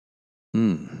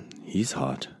He's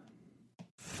hot.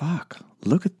 Fuck,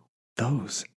 look at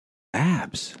those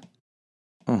abs.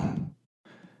 Oh,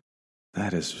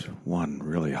 that is one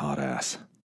really hot ass.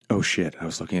 Oh shit, I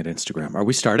was looking at Instagram. Are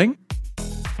we starting?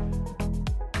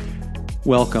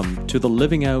 Welcome to the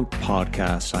Living Out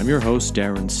Podcast. I'm your host,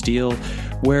 Darren Steele,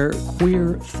 where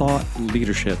queer thought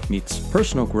leadership meets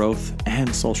personal growth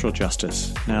and social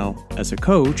justice. Now, as a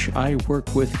coach, I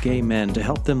work with gay men to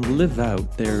help them live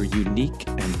out their unique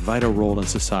and vital role in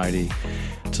society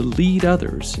to lead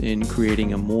others in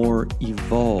creating a more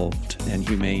evolved and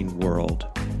humane world.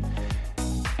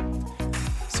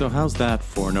 So how's that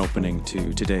for an opening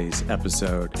to today's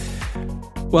episode?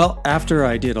 Well, after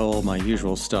I did all my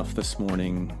usual stuff this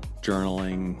morning,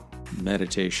 journaling,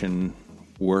 meditation,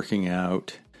 working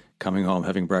out, coming home,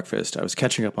 having breakfast, I was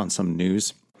catching up on some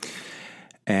news,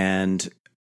 and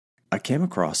I came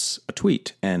across a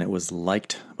tweet, and it was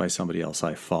liked by somebody else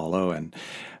I follow, and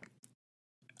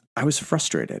I was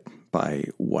frustrated by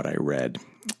what I read,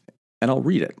 and I'll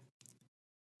read it.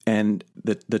 And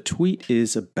the tweet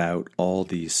is about all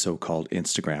these so-called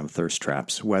Instagram thirst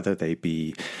traps, whether they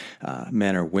be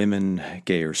men or women,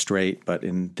 gay or straight. But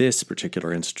in this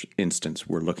particular instance,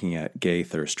 we're looking at gay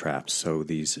thirst traps. So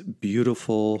these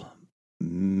beautiful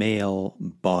male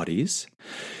bodies,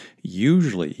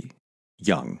 usually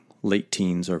young, late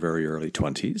teens or very early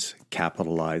 20s,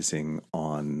 capitalizing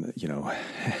on,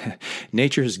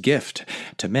 nature's gift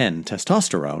to men,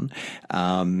 testosterone,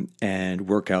 and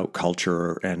workout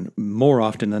culture. And more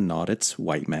often than not, it's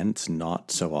white men. It's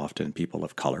not so often people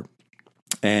of color.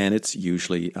 And it's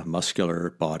usually a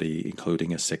muscular body,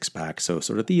 including a six-pack. So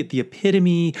sort of the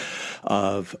epitome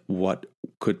of what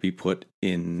could be put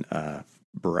in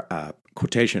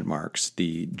quotation marks,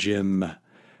 the gym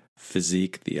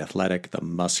physique, the athletic, the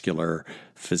muscular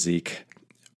physique,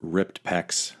 ripped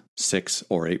pecs, 6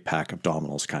 or 8 pack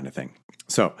abdominals kind of thing.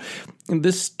 So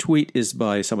this tweet is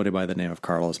by somebody by the name of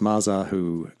Carlos Maza,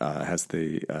 who has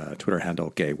the Twitter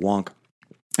handle Gay Wonk.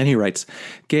 And he writes,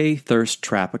 "Gay thirst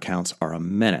trap accounts are a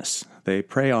menace. They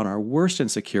prey on our worst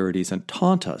insecurities and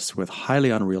taunt us with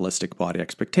highly unrealistic body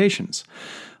expectations.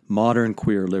 Modern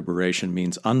queer liberation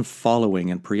means unfollowing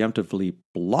and preemptively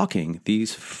blocking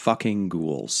these fucking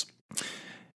ghouls."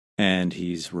 And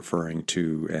he's referring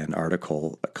to an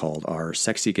article called "Are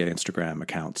Sexy Gay Instagram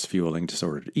Accounts Fueling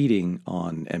Disordered Eating"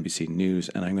 on NBC News,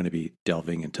 and I'm going to be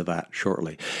delving into that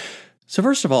shortly. So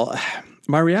first of all,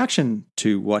 my reaction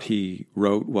to what he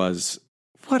wrote was,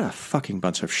 what a fucking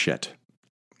bunch of shit.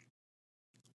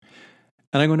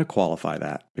 And I'm going to qualify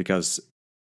that, because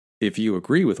if you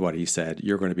agree with what he said,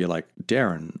 you're going to be like,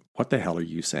 Darren, what the hell are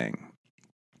you saying?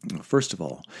 First of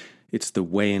all, it's the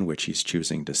way in which he's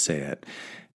choosing to say it.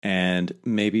 And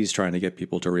maybe he's trying to get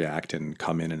people to react and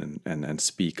come in and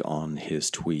speak on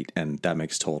his tweet. And that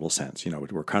makes total sense.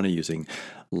 We're kind of using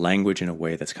language in a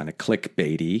way that's kind of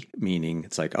clickbaity, meaning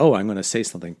it's like, oh, I'm going to say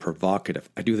something provocative.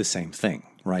 I do the same thing,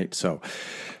 right? So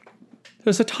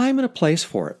there's a time and a place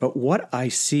for it. But what I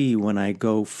see when I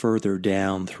go further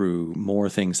down through more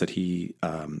things that he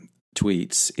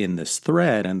tweets in this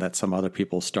thread and that some other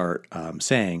people start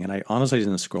saying, and I honestly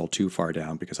didn't scroll too far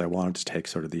down because I wanted to take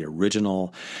sort of the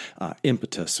original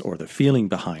impetus or the feeling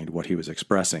behind what he was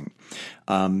expressing.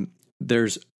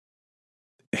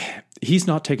 He's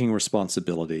not taking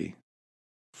responsibility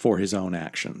for his own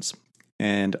actions.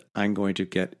 And I'm going to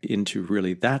get into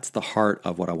really, that's the heart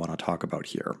of what I want to talk about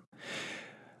here.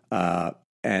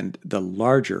 And the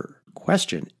larger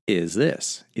question is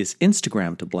this: is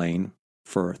Instagram to blame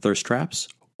for thirst traps,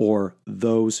 or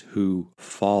those who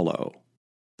follow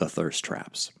the thirst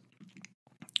traps?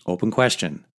 Open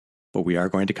question, but we are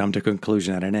going to come to a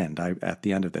conclusion at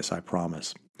the end of this, I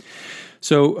promise.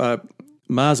 So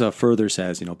Maza further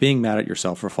says, being mad at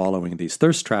yourself for following these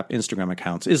thirst trap Instagram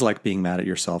accounts is like being mad at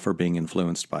yourself for being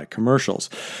influenced by commercials.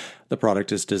 The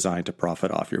product is designed to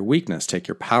profit off your weakness. Take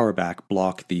your power back.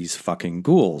 Block these fucking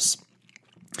ghouls.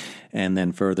 And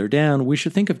then further down, we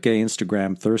should think of gay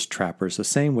Instagram thirst trappers the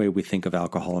same way we think of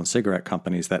alcohol and cigarette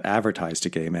companies that advertise to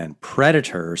gay men.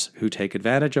 Predators who take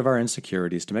advantage of our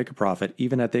insecurities to make a profit,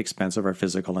 even at the expense of our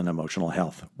physical and emotional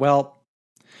health. Well,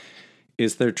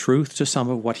 is there truth to some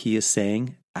of what he is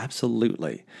saying?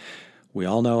 Absolutely. We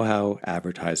all know how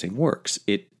advertising works.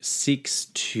 It seeks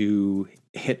to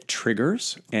hit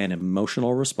triggers and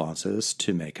emotional responses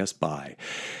to make us buy.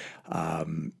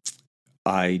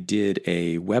 I did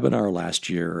a webinar last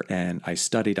year and I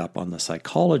studied up on the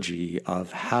psychology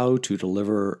of how to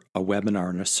deliver a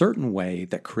webinar in a certain way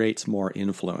that creates more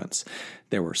influence.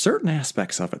 There were certain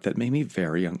aspects of it that made me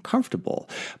very uncomfortable.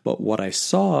 But what I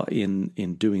saw in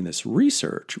doing this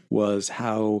research was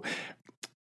how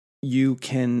you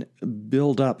can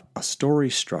build up a story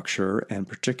structure and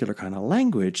particular kind of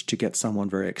language to get someone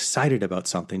very excited about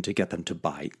something to get them to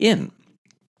buy in.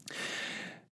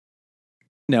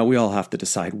 Now, we all have to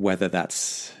decide whether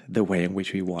that's the way in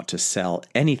which we want to sell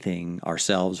anything,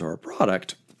 ourselves or a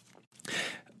product.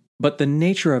 But the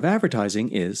nature of advertising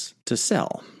is to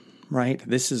sell, right?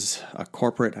 This is a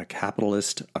corporate, a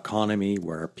capitalist economy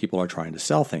where people are trying to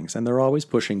sell things, and they're always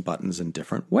pushing buttons in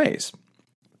different ways.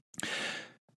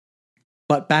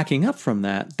 But backing up from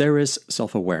that, there is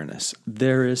self-awareness,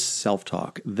 there is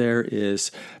self-talk, there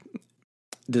is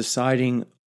deciding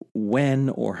when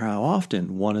or how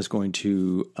often one is going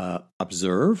to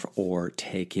observe or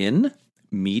take in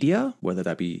media, whether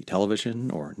that be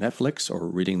television or Netflix or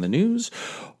reading the news,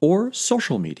 or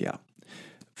social media,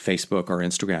 Facebook or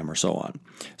Instagram or so on.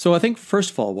 So I think,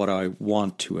 first of all, what I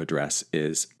want to address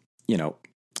is,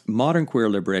 modern queer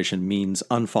liberation means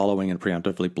unfollowing and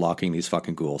preemptively blocking these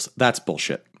fucking ghouls. That's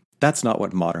bullshit. That's not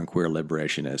what modern queer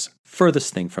liberation is.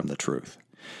 Furthest thing from the truth.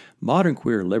 Modern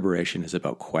queer liberation is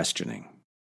about questioning,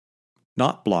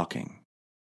 not blocking.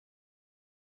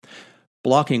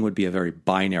 Blocking would be a very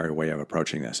binary way of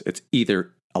approaching this. It's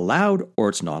either allowed or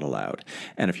it's not allowed.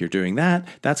 And if you're doing that,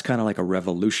 that's kind of like a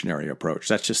revolutionary approach.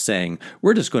 That's just saying,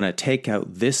 we're just going to take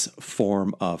out this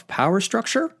form of power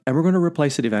structure and we're going to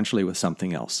replace it eventually with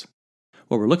something else.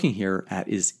 What we're looking here at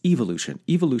is evolution.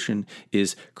 Evolution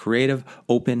is creative,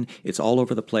 open, it's all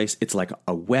over the place. It's like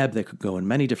a web that could go in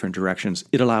many different directions.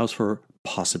 It allows for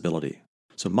possibility.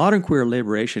 So modern queer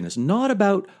liberation is not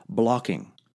about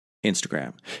blocking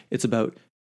Instagram. It's about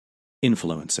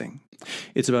influencing.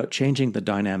 It's about changing the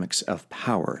dynamics of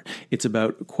power. It's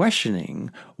about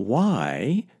questioning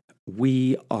why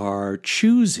we are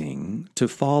choosing to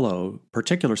follow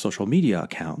particular social media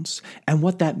accounts and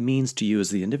what that means to you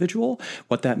as the individual,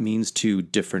 what that means to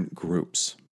different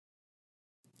groups.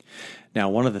 Now,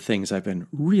 one of the things I've been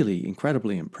really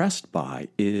incredibly impressed by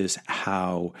is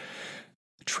how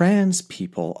trans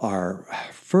people are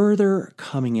further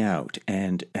coming out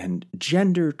and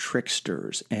gender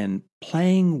tricksters and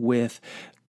playing with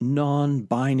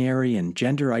non-binary and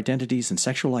gender identities and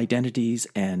sexual identities.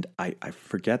 And I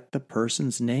forget the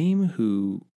person's name.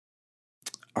 Who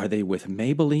are they with?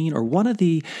 Maybelline or one of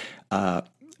the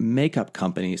makeup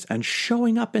companies, and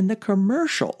showing up in the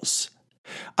commercials.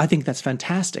 I think that's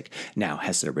fantastic. Now,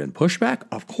 has there been pushback?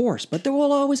 Of course, but there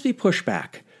will always be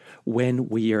pushback when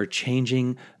we are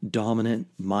changing dominant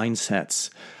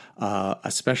mindsets,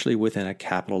 especially within a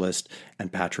capitalist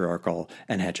and patriarchal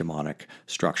and hegemonic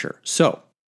structure. So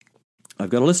I've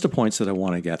got a list of points that I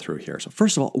want to get through here. So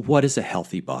first of all, what is a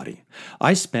healthy body?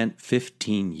 I spent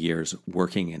 15 years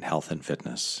working in health and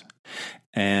fitness,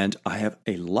 and I have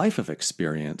a life of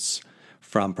experience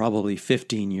from probably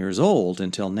 15 years old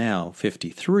until now,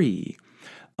 53,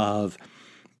 of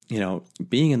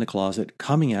being in the closet,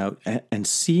 coming out, and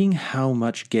seeing how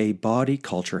much gay body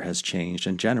culture has changed,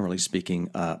 and generally speaking,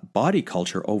 body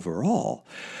culture overall.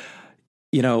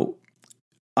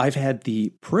 I've had the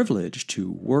privilege to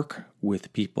work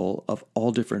with people of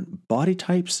all different body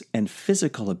types and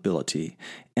physical ability,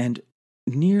 and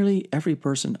nearly every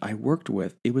person I worked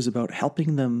with, it was about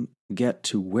helping them get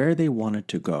to where they wanted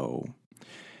to go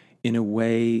in a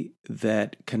way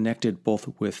that connected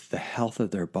both with the health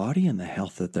of their body and the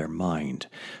health of their mind,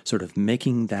 sort of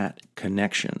making that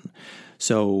connection.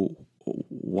 So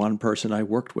one person I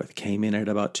worked with came in at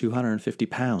about 250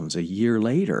 pounds. A year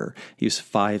later, he was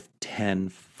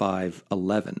 5'10",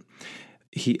 5'11".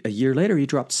 A year later, he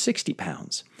dropped 60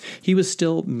 pounds. He was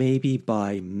still, maybe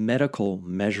by medical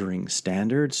measuring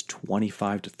standards,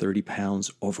 25 to 30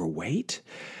 pounds overweight,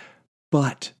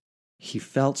 but he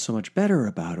felt so much better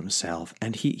about himself,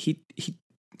 and he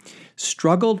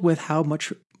struggled with how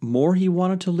much more he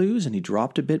wanted to lose, and he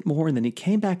dropped a bit more, and then he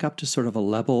came back up to sort of a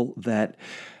level that,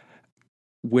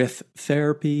 with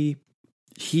therapy,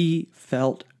 he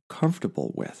felt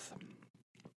comfortable with.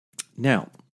 Now,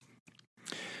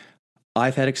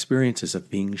 I've had experiences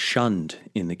of being shunned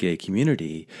in the gay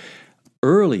community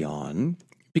early on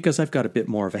because I've got a bit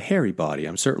more of a hairy body.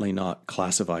 I'm certainly not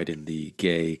classified in the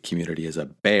gay community as a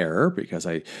bear because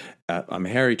I'm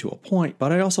hairy to a point,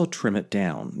 but I also trim it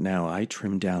down. Now, I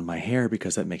trim down my hair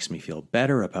because that makes me feel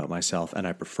better about myself and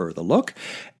I prefer the look.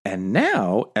 And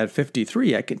now, at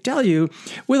 53, I can tell you,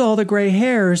 with all the gray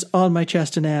hairs on my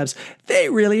chest and abs, they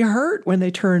really hurt when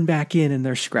they turn back in and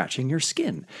they're scratching your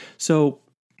skin. So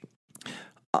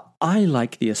I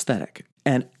like the aesthetic,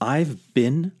 and I've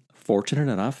been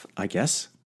fortunate enough, I guess,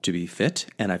 to be fit,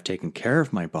 and I've taken care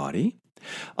of my body.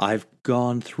 I've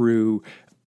gone through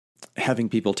having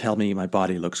people tell me my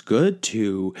body looks good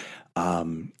to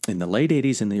in the late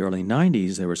 80s and the early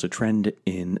 90s, there was a trend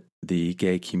in the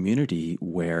gay community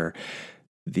where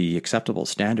the acceptable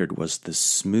standard was the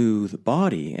smooth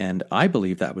body. And I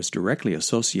believe that was directly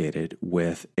associated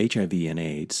with HIV and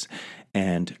AIDS.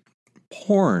 And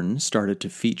porn started to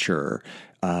feature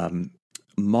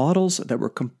models that were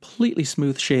completely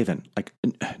smooth shaven, like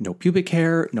no pubic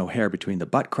hair, no hair between the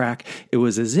butt crack. It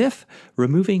was as if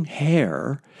removing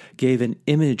hair gave an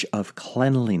image of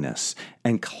cleanliness,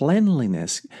 and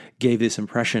cleanliness gave this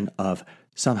impression of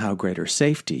somehow greater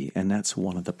safety. And that's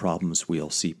one of the problems we'll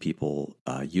see people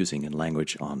using in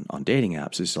language on dating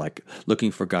apps, is like looking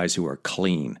for guys who are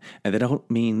clean. And they don't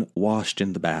mean washed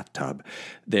in the bathtub.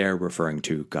 They're referring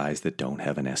to guys that don't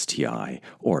have an STI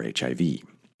or HIV.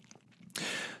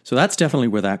 So that's definitely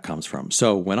where that comes from.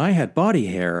 So when I had body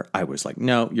hair, I was like,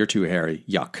 no, you're too hairy.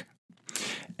 Yuck.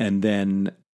 And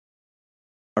then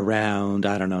around,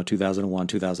 2001,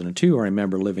 2002, I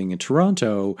remember living in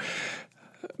Toronto,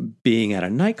 being at a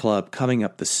nightclub, coming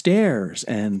up the stairs,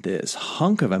 and this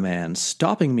hunk of a man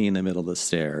stopping me in the middle of the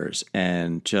stairs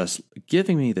and just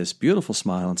giving me this beautiful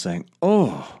smile and saying,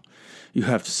 "Oh, you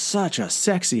have such a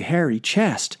sexy, hairy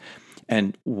chest."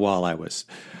 And while I was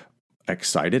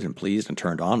excited and pleased and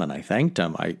turned on and I thanked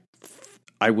him,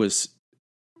 I was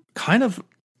kind of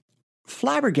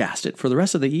flabbergasted for the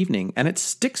rest of the evening, and it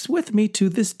sticks with me to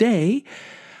this day.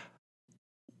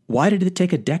 Why did it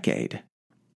take a decade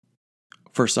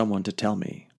for someone to tell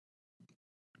me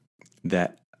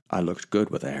that I looked good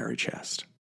with a hairy chest?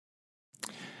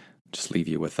 Just leave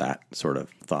you with that sort of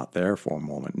thought there for a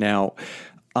moment. Now,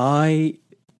 I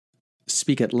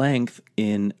speak at length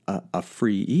in a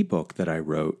free ebook that I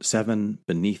wrote, 7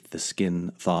 Beneath the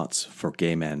Skin Thoughts for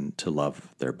Gay Men to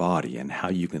Love Their Body, and how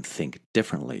you can think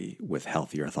differently with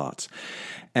healthier thoughts.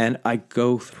 And I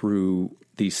go through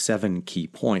these 7 key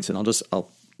points, and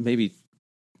I'll maybe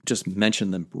just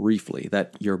mention them briefly.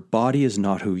 That your body is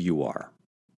not who you are,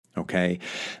 okay?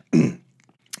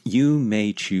 You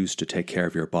may choose to take care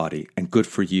of your body, and good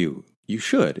for you. You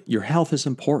should. Your health is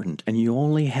important, and you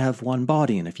only have one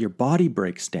body. And if your body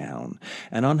breaks down,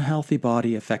 an unhealthy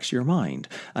body affects your mind.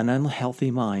 An unhealthy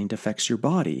mind affects your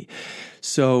body.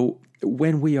 So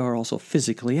when we are also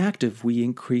physically active, we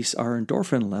increase our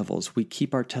endorphin levels. We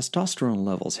keep our testosterone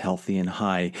levels healthy and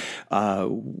high.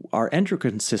 Our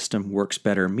endocrine system works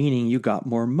better, meaning you got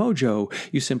more mojo.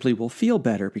 You simply will feel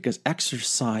better because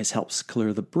exercise helps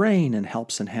clear the brain and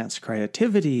helps enhance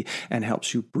creativity and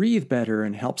helps you breathe better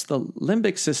and helps the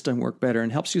limbic system work better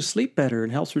and helps you sleep better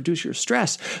and helps reduce your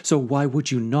stress. So why would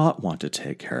you not want to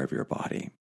take care of your body?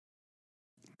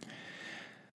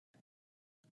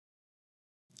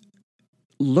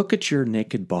 Look at your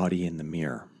naked body in the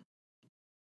mirror.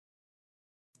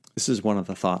 This is one of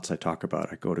the thoughts I talk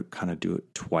about. I go to kind of do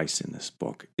it twice in this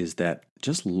book, is that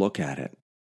just look at it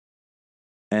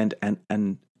and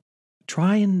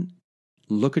try and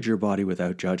look at your body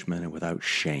without judgment and without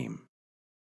shame,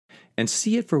 and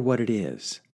see it for what it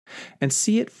is, and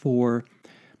see it for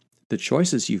the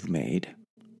choices you've made,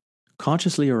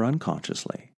 consciously or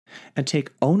unconsciously, and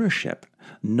take ownership,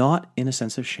 not in a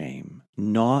sense of shame,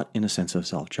 not in a sense of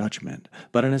self-judgment,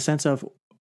 but in a sense of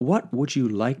what would you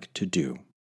like to do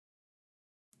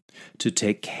to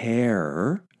take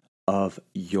care of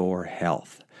your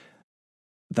health?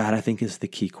 That, I think, is the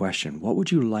key question. What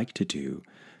would you like to do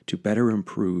to better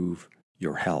improve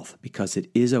your health? Because it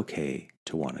is okay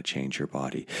to want to change your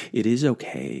body. It is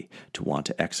okay to want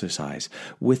to exercise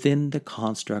within the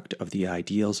construct of the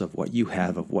ideals of what you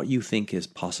have, of what you think is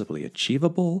possibly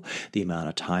achievable, the amount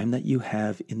of time that you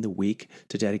have in the week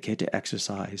to dedicate to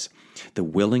exercise, the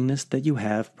willingness that you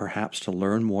have perhaps to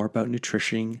learn more about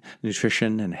nutrition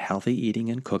and healthy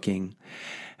eating and cooking.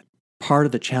 Part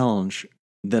of the challenge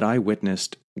that I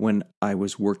witnessed when I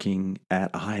was working at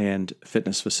a high-end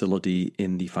fitness facility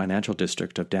in the financial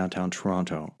district of downtown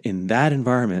Toronto. In that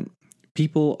environment,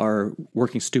 people are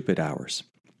working stupid hours,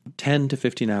 10 to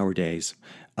 15-hour days,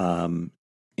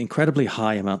 incredibly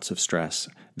high amounts of stress.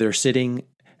 They're sitting.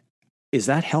 Is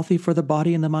that healthy for the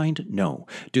body and the mind? No.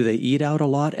 Do they eat out a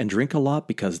lot and drink a lot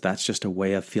because that's just a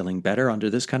way of feeling better under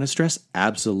this kind of stress?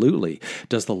 Absolutely.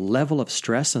 Does the level of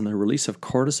stress and the release of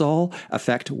cortisol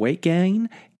affect weight gain?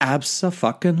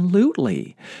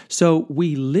 Abso-fucking-lutely. So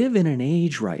we live in an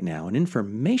age right now, an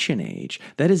information age,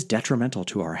 that is detrimental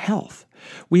to our health.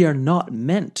 We are not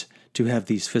meant to have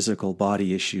these physical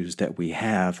body issues that we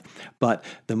have, but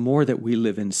the more that we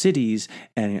live in cities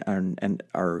and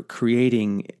are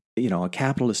creating a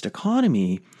capitalist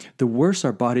economy, the worse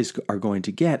our bodies are going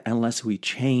to get unless we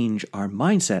change our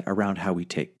mindset around how we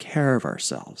take care of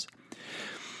ourselves.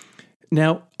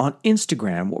 Now, on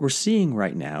Instagram, what we're seeing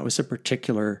right now is a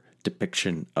particular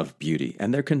depiction of beauty.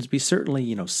 And there can be certainly,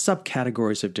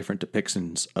 subcategories of different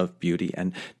depictions of beauty.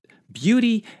 And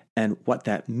beauty and what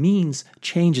that means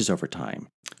changes over time.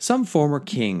 Some former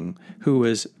king who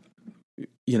was,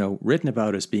 written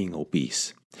about as being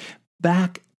obese,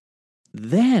 back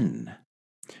then,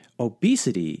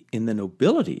 obesity in the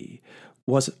nobility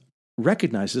was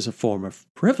recognized as a form of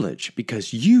privilege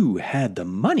because you had the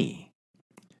money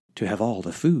to have all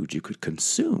the food you could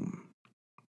consume.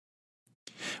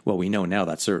 Well, we know now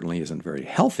that certainly isn't very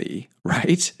healthy,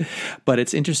 right? But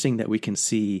it's interesting that we can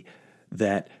see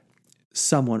that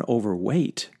someone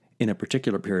overweight in a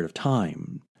particular period of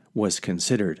time was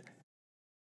considered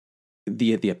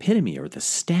the epitome or the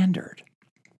standard.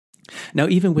 Now,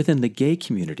 even within the gay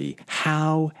community,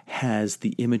 how has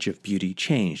the image of beauty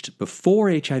changed? Before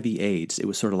HIV/AIDS, it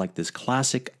was sort of like this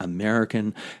classic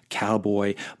American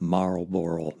cowboy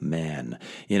Marlboro man.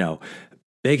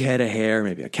 Big head of hair,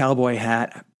 maybe a cowboy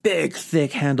hat, a big,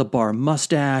 thick handlebar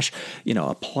mustache,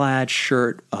 a plaid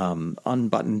shirt,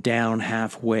 unbuttoned down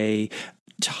halfway,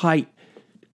 tight,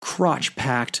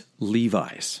 crotch-packed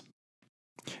Levi's.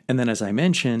 And then, as I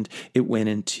mentioned, it went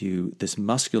into this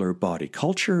muscular body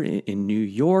culture in New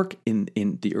York in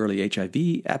the early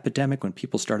HIV epidemic. When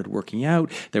people started working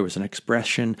out, there was an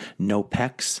expression, no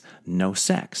pecs, no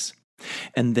sex.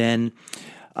 And then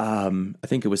I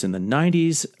think it was in the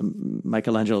 90s,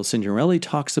 Michelangelo Signorelli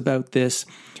talks about this.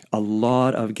 A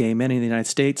lot of gay men in the United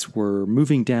States were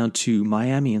moving down to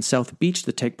Miami and South Beach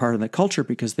to take part in the culture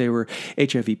because they were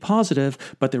HIV positive,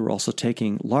 but they were also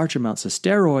taking large amounts of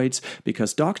steroids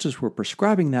because doctors were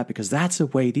prescribing that because that's a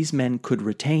way these men could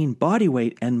retain body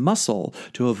weight and muscle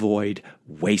to avoid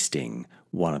wasting,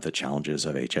 one of the challenges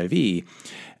of HIV,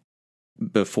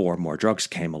 before more drugs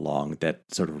came along that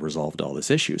sort of resolved all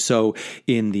this issue. So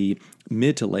in the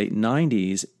mid to late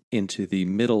 90s into the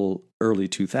early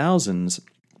 2000s,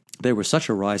 there was such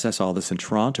a rise, I saw this in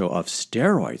Toronto, of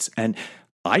steroids. And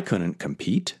I couldn't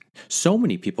compete. So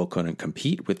many people couldn't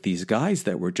compete with these guys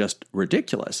that were just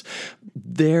ridiculous.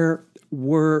 There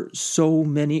were so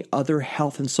many other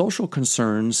health and social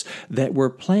concerns that were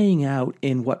playing out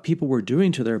in what people were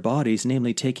doing to their bodies,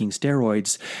 namely taking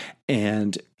steroids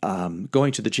and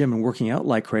going to the gym and working out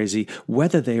like crazy,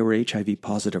 whether they were HIV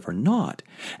positive or not.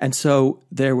 And so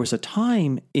there was a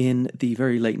time in the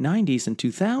very late 90s and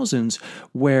 2000s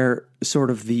where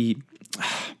sort of the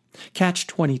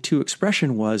catch-22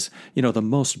 expression was, the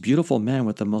most beautiful men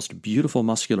with the most beautiful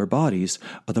muscular bodies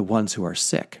are the ones who are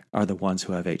sick, are the ones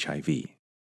who have HIV.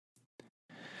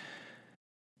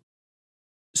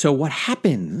 So what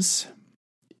happens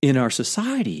in our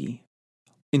society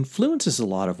influences a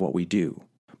lot of what we do,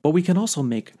 but we can also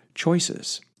make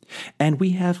choices. And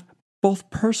we have both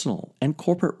personal and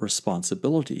corporate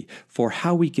responsibility for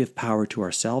how we give power to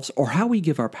ourselves or how we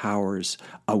give our powers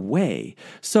away.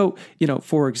 So,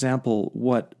 for example,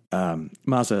 what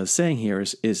Maza is saying here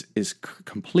is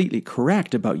completely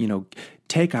correct about,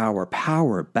 take our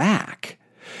power back.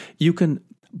 You can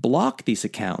block these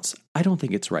accounts. I don't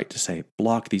think it's right to say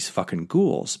block these fucking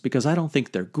ghouls because I don't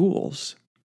think they're ghouls.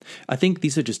 I think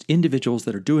these are just individuals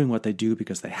that are doing what they do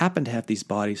because they happen to have these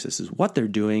bodies. This is what they're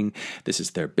doing. This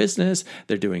is their business.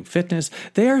 They're doing fitness.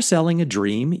 They are selling a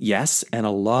dream, yes, and a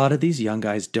lot of these young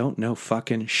guys don't know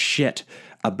fucking shit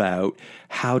about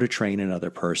how to train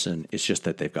another person. It's just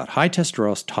that they've got high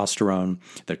testosterone.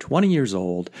 They're 20 years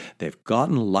old. They've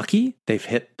gotten lucky. They've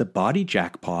hit the body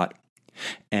jackpot.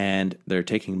 And they're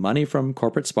taking money from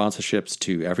corporate sponsorships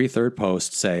to every third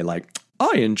post say like,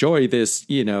 I enjoy this,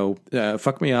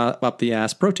 fuck me up the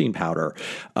ass protein powder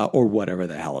or whatever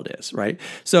the hell it is, right?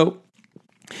 So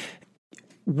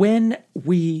when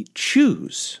we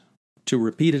choose to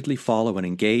repeatedly follow and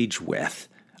engage with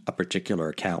a particular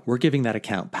account, we're giving that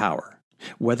account power,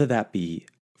 whether that be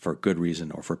for good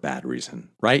reason or for bad reason,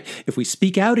 right? If we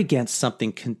speak out against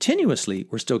something continuously,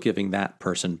 we're still giving that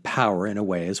person power in a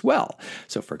way as well.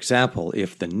 So for example,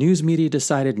 if the news media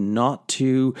decided not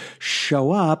to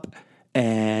show up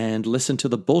and listen to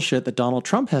the bullshit that Donald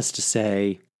Trump has to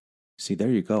say, see, there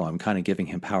you go. I'm kind of giving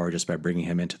him power just by bringing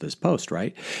him into this post,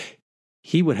 right?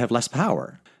 He would have less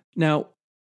power. Now,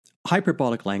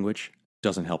 hyperbolic language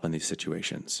doesn't help in these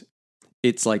situations.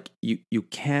 It's like you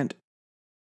can't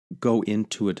go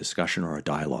into a discussion or a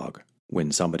dialogue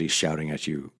when somebody's shouting at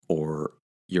you or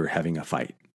you're having a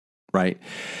fight, right?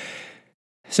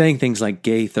 Saying things like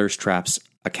gay thirst traps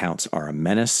accounts are a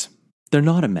menace. They're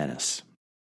not a menace.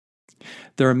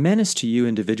 They're a menace to you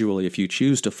individually if you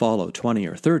choose to follow 20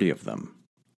 or 30 of them.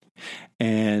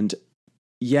 And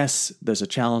yes, there's a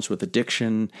challenge with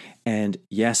addiction. And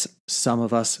yes, some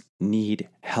of us need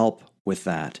help with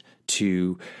that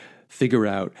to figure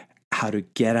out how to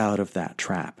get out of that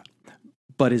trap.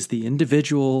 But is the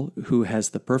individual who has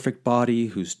the perfect body,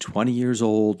 who's 20 years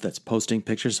old, that's posting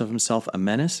pictures of himself a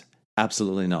menace?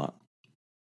 Absolutely not.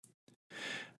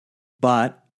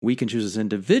 But we can choose as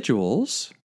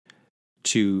individuals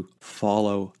to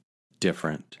follow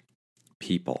different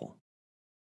people.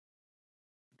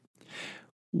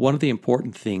 One of the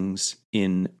important things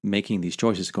in making these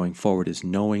choices going forward is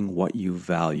knowing what you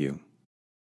value.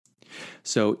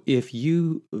 So if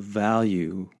you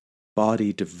value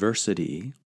body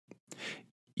diversity,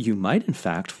 you might in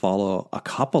fact follow a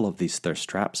couple of these thirst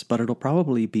traps, but it'll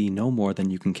probably be no more than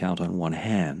you can count on one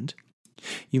hand.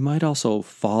 You might also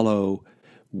follow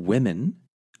women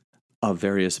of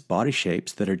various body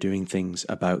shapes that are doing things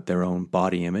about their own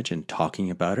body image and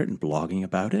talking about it and blogging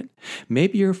about it.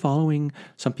 Maybe you're following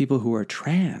some people who are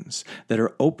trans that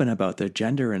are open about their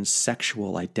gender and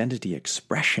sexual identity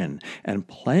expression and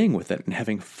playing with it and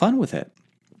having fun with it.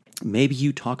 Maybe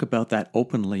you talk about that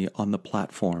openly on the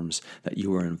platforms that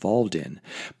you are involved in.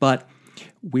 But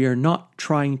we are not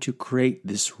trying to create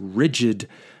this rigid,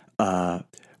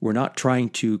 we're not trying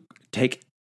to take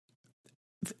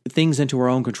things into our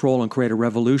own control and create a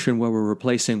revolution where we're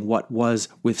replacing what was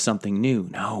with something new.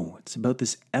 No, it's about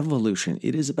this evolution.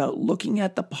 It is about looking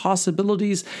at the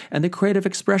possibilities and the creative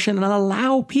expression and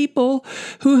allow people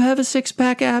who have a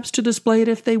six-pack abs to display it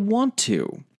if they want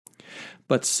to.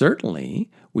 But certainly,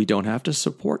 we don't have to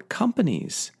support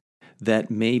companies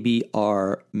that maybe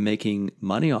are making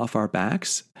money off our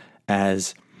backs,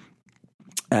 as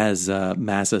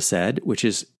Mazza said, which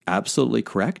is absolutely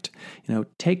correct.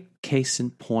 Take case in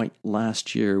point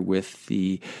last year with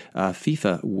the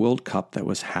FIFA World Cup that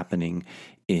was happening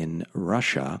in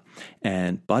Russia,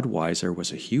 and Budweiser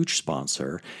was a huge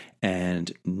sponsor,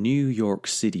 and New York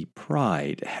City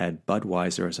Pride had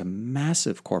Budweiser as a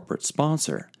massive corporate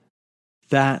sponsor.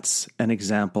 That's an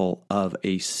example of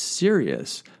a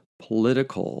serious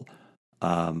political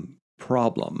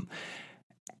problem.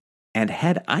 And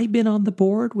had I been on the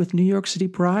board with New York City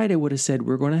Pride, I would have said,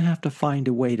 we're going to have to find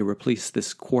a way to replace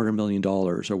this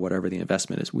 $250,000 or whatever the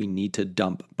investment is. We need to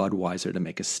dump Budweiser to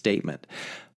make a statement.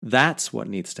 That's what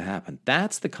needs to happen.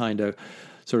 That's the kind of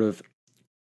sort of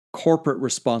corporate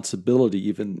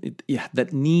responsibility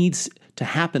that needs to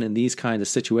happen in these kinds of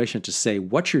situations, to say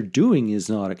what you're doing is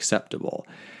not acceptable.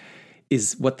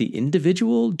 Is what the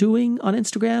individual doing on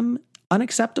Instagram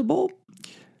unacceptable?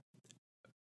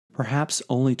 Perhaps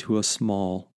only to a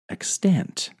small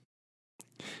extent.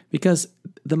 Because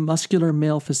the muscular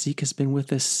male physique has been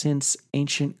with us since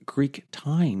ancient Greek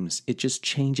times. It just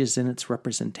changes in its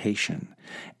representation.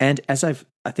 And as I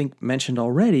think mentioned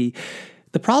already,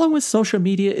 the problem with social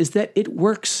media is that it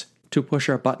works to push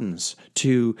our buttons,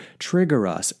 to trigger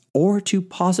us, or to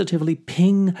positively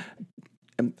ping.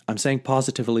 I'm saying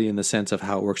positively in the sense of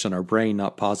how it works on our brain,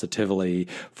 not positively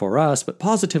for us, but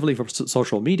positively for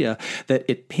social media, that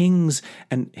it pings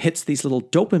and hits these little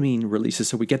dopamine releases.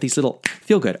 So we get these little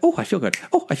feel good. Oh, I feel good.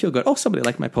 Oh, I feel good. Oh, somebody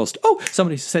liked my post. Oh,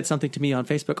 somebody said something to me on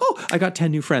Facebook. Oh, I got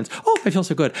 10 new friends. Oh, I feel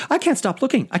so good. I can't stop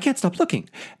looking. I can't stop looking.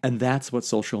 And that's what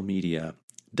social media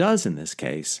does in this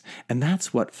case. And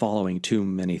that's what following too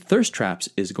many thirst traps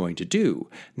is going to do.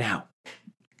 Now,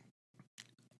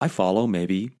 I follow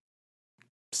maybe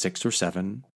 6 or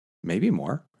 7, maybe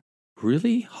more,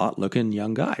 really hot-looking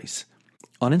young guys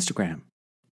on Instagram.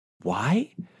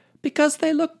 Why? Because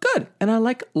they look good, and I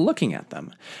like looking at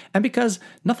them. And because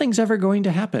nothing's ever going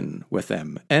to happen with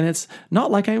them. And it's not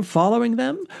like I'm following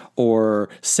them or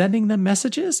sending them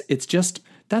messages. It's just,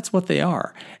 that's what they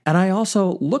are. And I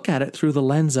also look at it through the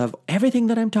lens of everything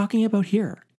that I'm talking about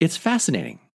here. It's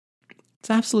fascinating. It's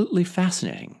absolutely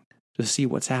fascinating to see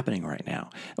what's happening right now.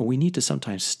 And we need to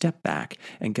sometimes step back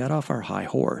and get off our high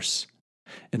horse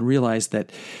and realize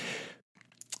that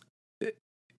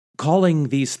calling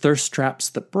these thirst traps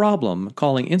the problem,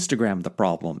 calling Instagram the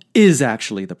problem, is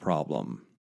actually the problem.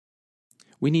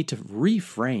 We need to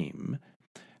reframe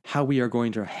how we are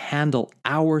going to handle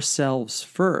ourselves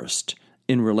first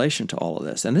in relation to all of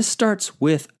this. And this starts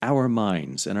with our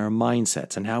minds and our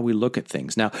mindsets and how we look at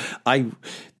things. Now,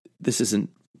 this isn't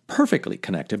perfectly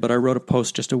connected, but I wrote a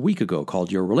post just a week ago called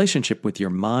Your Relationship with Your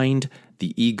Mind,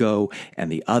 the Ego,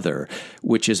 and the Other,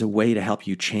 which is a way to help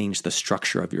you change the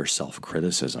structure of your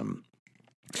self-criticism.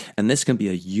 And this can be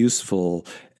a useful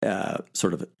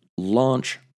sort of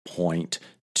launch point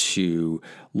to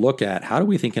look at how do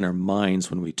we think in our minds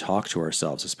when we talk to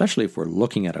ourselves, especially if we're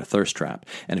looking at a thirst trap.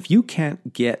 And if you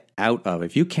can't get out of,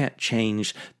 if you can't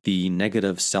change the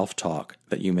negative self-talk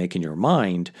that you make in your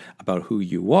mind about who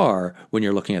you are when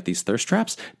you're looking at these thirst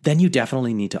traps, then you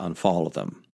definitely need to unfollow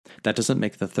them. That doesn't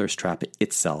make the thirst trap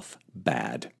itself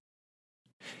bad.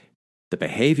 The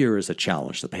behavior is a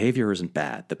challenge. The behavior isn't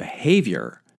bad. The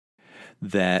behavior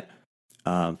that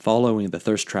following the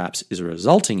thirst traps is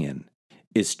resulting in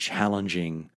is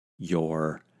challenging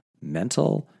your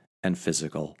mental and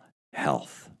physical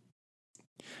health.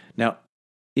 Now,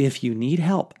 if you need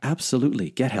help, absolutely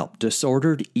get help.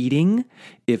 Disordered eating,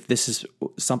 if this is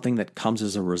something that comes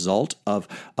as a result of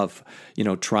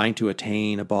trying to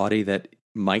attain a body that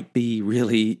might be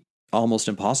really almost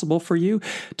impossible for you,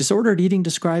 disordered eating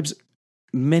describes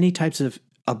many types of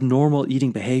abnormal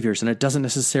eating behaviors, and it doesn't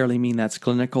necessarily mean that's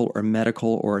clinical or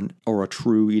medical or a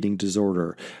true eating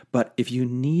disorder. But if you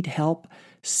need help,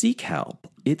 seek help.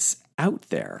 It's out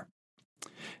there.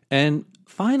 And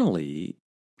finally,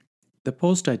 the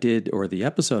post I did, or the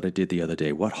episode I did the other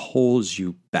day, what holds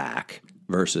you back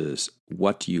versus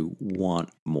what you want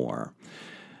more.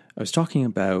 I was talking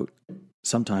about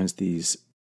sometimes these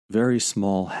very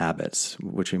small habits,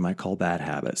 which we might call bad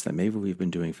habits, that maybe we've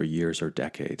been doing for years or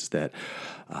decades, that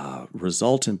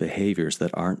result in behaviors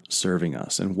that aren't serving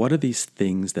us. And what are these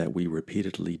things that we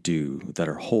repeatedly do that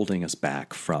are holding us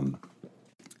back from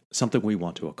something we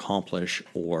want to accomplish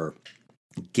or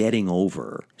getting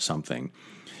over something?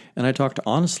 And I talked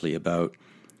honestly about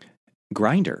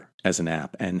Grindr as an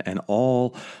app and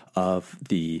all of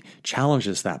the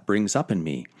challenges that brings up in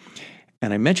me.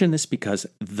 And I mention this because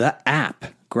the app,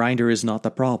 Grindr, is not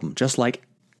the problem. Just like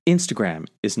Instagram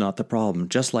is not the problem.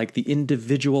 Just like the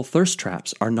individual thirst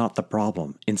traps are not the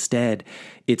problem. Instead,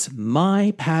 it's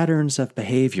my patterns of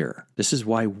behavior. This is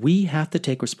why we have to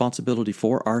take responsibility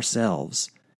for ourselves.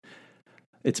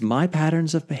 It's my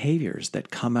patterns of behaviors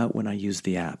that come out when I use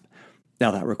the app.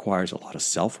 Now, that requires a lot of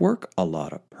self-work, a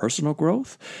lot of personal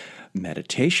growth,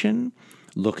 meditation,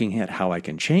 looking at how I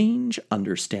can change,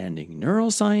 understanding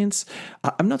neuroscience.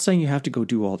 I'm not saying you have to go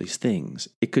do all these things.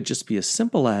 It could just be as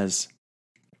simple as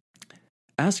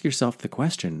ask yourself the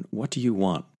question, what do you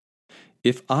want?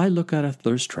 If I look at a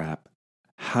thirst trap,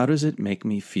 how does it make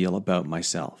me feel about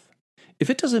myself? If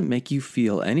it doesn't make you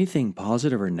feel anything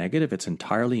positive or negative, it's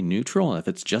entirely neutral, and if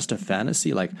it's just a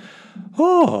fantasy like,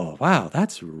 oh, wow,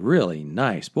 that's really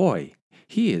nice. Boy,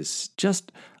 he is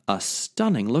just a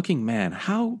stunning looking man.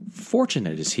 How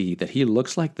fortunate is he that he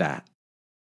looks like that?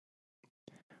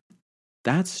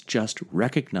 That's just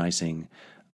recognizing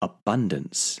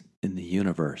abundance in the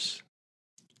universe.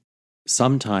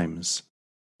 Sometimes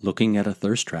looking at a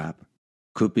thirst trap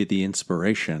could be the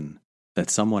inspiration that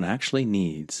someone actually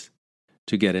needs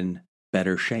to get in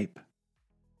better shape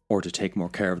or to take more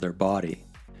care of their body.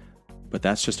 But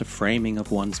that's just a framing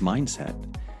of one's mindset.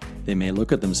 They may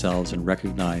look at themselves and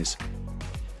recognize,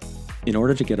 in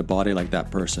order to get a body like that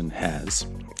person has,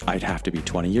 I'd have to be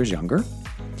 20 years younger,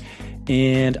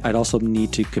 and I'd also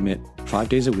need to commit 5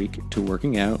 days a week to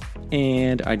working out,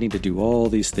 and I need to do all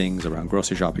these things around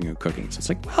grocery shopping and cooking. So it's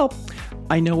like, well,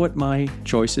 I know what my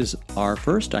choices are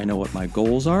first. I know what my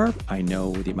goals are. I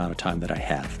know the amount of time that I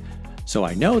have. So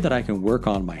I know that I can work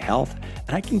on my health,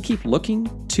 and I can keep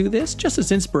looking to this just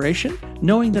as inspiration,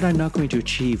 knowing that I'm not going to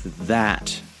achieve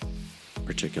that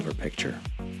particular picture.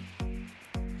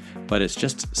 But it's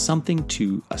just something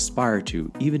to aspire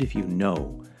to, even if you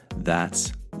know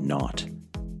that's not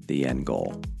the end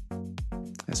goal.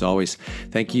 As always,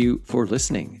 thank you for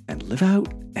listening, and live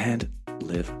out and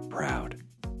live proud.